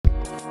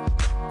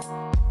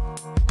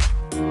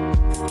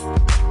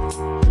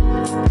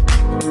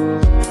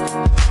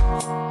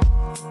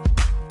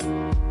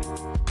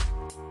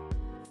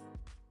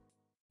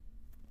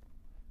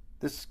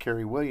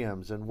Kerry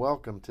Williams, and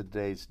welcome to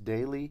today's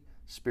Daily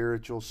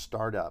Spiritual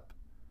Startup.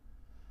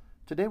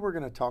 Today we're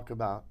going to talk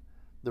about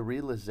the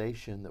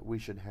realization that we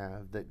should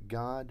have that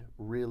God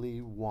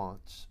really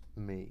wants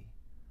me.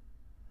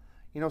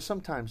 You know,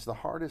 sometimes the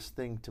hardest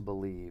thing to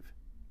believe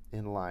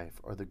in life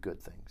are the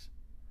good things.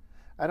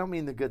 I don't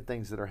mean the good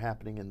things that are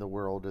happening in the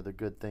world or the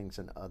good things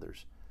in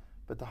others,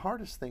 but the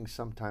hardest things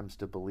sometimes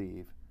to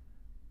believe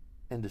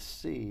and to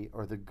see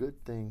are the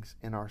good things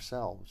in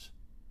ourselves.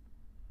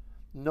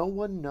 No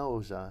one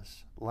knows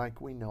us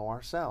like we know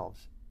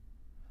ourselves.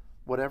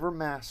 Whatever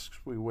masks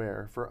we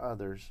wear for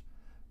others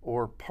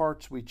or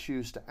parts we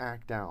choose to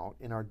act out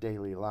in our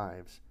daily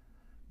lives,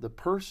 the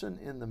person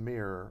in the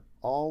mirror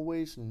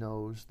always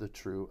knows the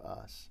true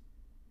us.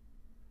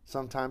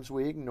 Sometimes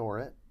we ignore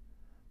it.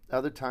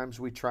 Other times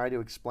we try to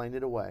explain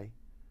it away.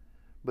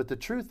 But the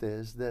truth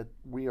is that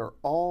we are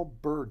all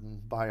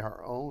burdened by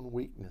our own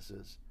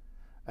weaknesses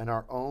and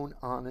our own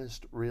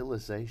honest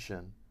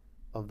realization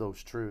of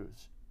those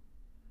truths.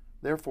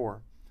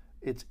 Therefore,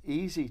 it's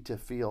easy to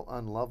feel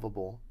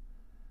unlovable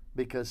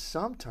because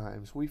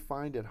sometimes we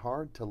find it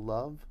hard to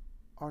love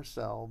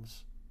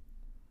ourselves.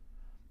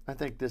 I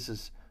think this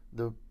is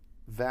the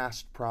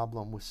vast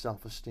problem with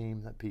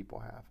self-esteem that people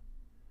have.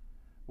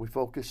 We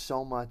focus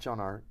so much on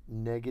our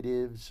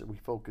negatives. We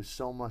focus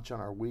so much on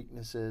our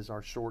weaknesses,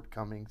 our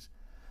shortcomings.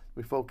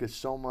 We focus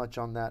so much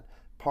on that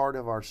part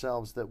of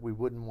ourselves that we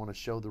wouldn't want to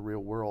show the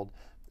real world.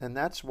 And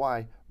that's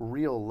why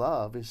real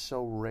love is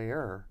so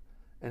rare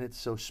and it's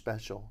so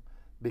special.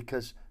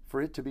 Because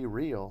for it to be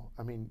real,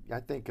 I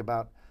think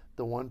about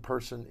the one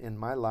person in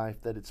my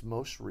life that it's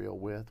most real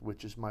with,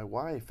 which is my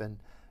wife. And,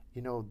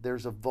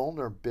 there's a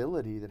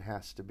vulnerability that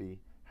has to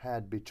be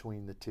had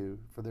between the two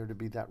for there to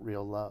be that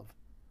real love.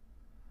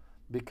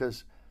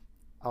 Because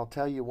I'll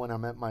tell you, when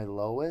I'm at my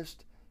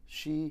lowest,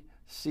 she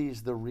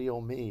sees the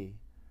real me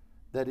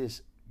that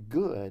is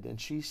good, and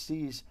she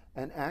sees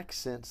and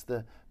accents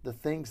the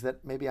things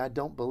that maybe I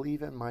don't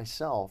believe in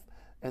myself.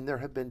 And there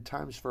have been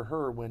times for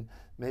her when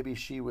maybe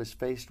she was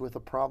faced with a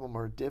problem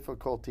or a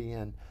difficulty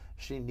and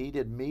she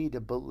needed me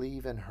to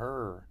believe in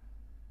her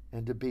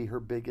and to be her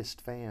biggest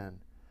fan.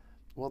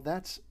 Well,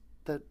 that's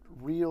the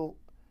real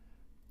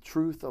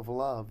truth of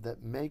love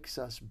that makes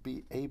us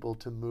be able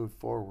to move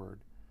forward.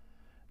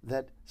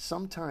 That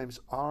sometimes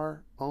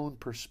our own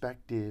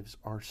perspectives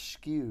are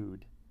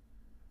skewed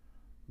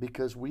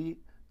because we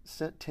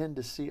tend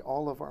to see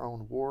all of our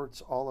own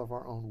warts, all of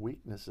our own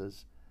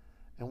weaknesses,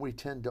 and we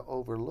tend to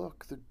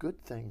overlook the good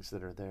things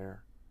that are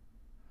there.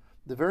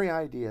 The very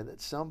idea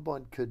that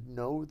someone could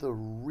know the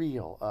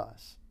real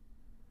us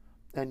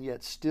and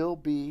yet still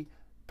be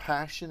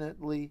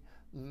passionately,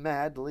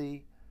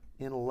 madly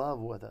in love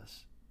with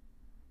us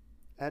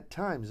at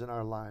times in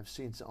our lives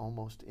seems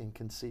almost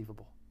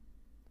inconceivable.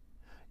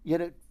 Yet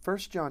at 1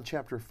 John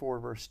chapter 4,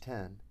 verse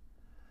 10,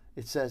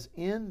 it says,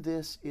 "In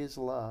this is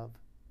love,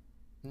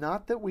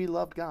 not that we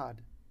loved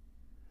God,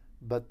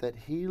 but that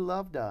He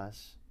loved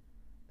us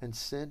and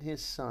sent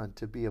His Son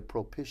to be a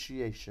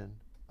propitiation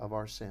of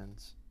our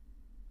sins."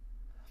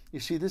 You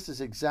see, this is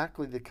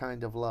exactly the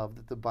kind of love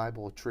that the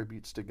Bible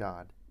attributes to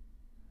God.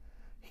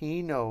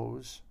 He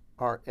knows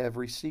our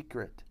every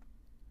secret.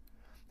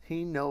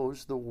 He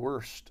knows the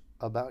worst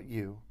about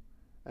you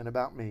and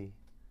about me.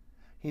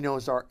 He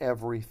knows our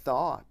every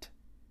thought.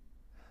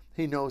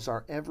 He knows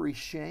our every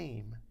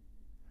shame.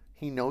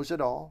 He knows it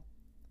all.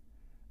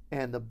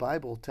 And the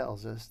Bible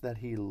tells us that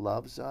He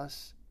loves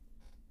us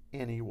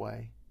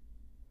anyway.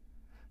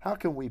 How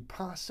can we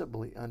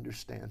possibly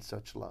understand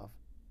such love?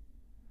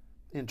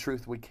 In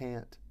truth, we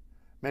can't.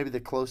 Maybe the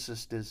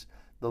closest is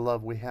the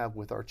love we have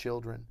with our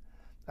children.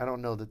 I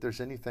don't know that there's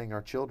anything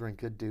our children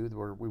could do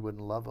where we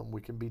wouldn't love them.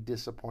 We can be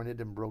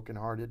disappointed and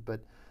brokenhearted,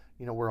 but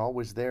we're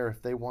always there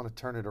if they want to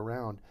turn it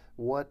around.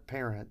 What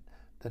parent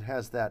that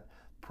has that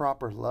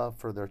proper love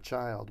for their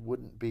child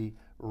wouldn't be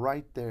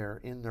right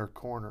there in their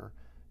corner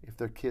if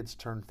their kids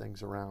turn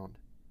things around?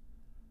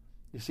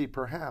 You see,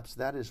 perhaps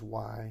that is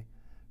why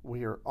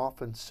we are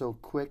often so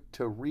quick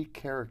to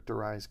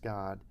recharacterize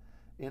God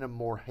in a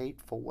more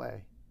hateful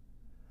way.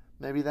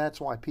 Maybe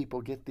that's why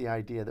people get the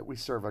idea that we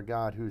serve a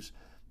God who's,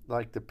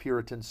 like the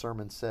Puritan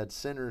sermon said,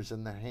 sinners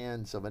in the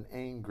hands of an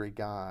angry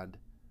God.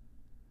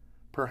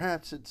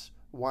 Perhaps it's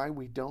why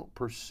we don't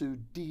pursue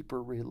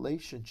deeper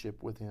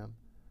relationship with Him,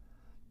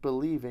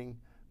 believing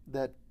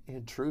that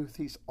in truth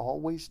He's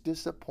always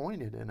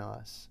disappointed in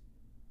us.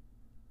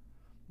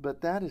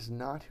 But that is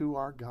not who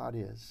our God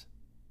is.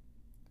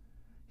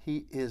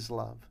 He is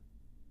love,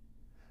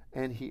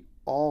 and He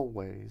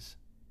always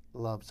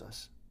loves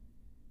us.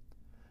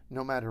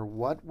 No matter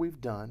what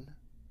we've done,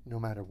 no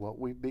matter what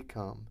we've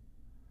become,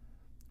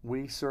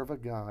 we serve a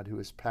God who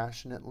is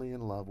passionately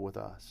in love with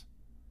us.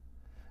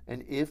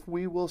 And if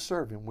we will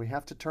serve Him, we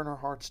have to turn our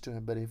hearts to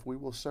Him, but if we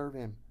will serve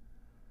Him,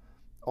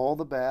 all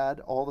the bad,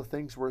 all the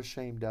things we're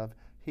ashamed of,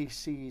 He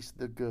sees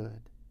the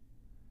good,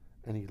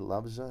 and He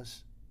loves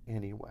us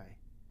anyway.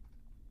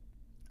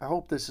 I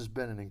hope this has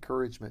been an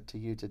encouragement to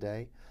you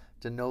today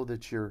to know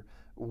that you're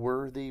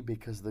worthy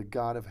because the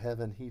God of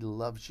heaven, He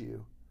loves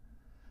you.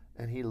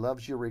 and He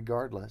loves you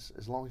regardless.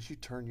 As long as you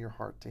turn your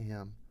heart to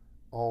Him,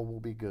 all will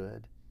be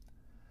good.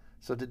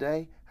 So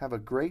today, have a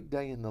great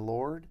day in the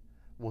Lord.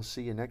 We'll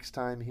see you next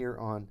time here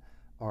on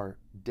our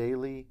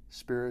daily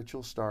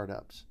spiritual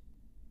startups.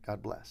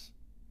 God bless.